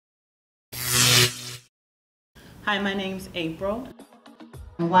Hi, my name's April.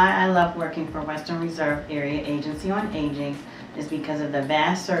 Why I love working for Western Reserve Area Agency on Aging is because of the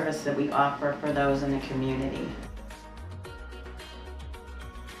vast service that we offer for those in the community.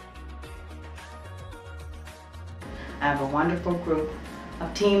 I have a wonderful group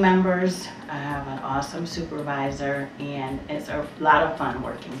of team members. I have an awesome supervisor, and it's a lot of fun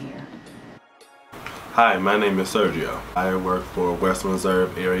working here. Hi, my name is Sergio. I work for Western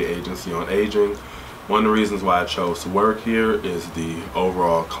Reserve Area Agency on Aging. One of the reasons why I chose to work here is the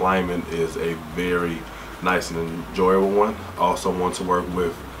overall climate is a very nice and enjoyable one. I also want to work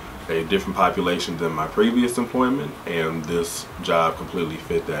with a different population than my previous employment, and this job completely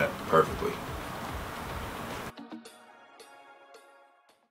fit that perfectly.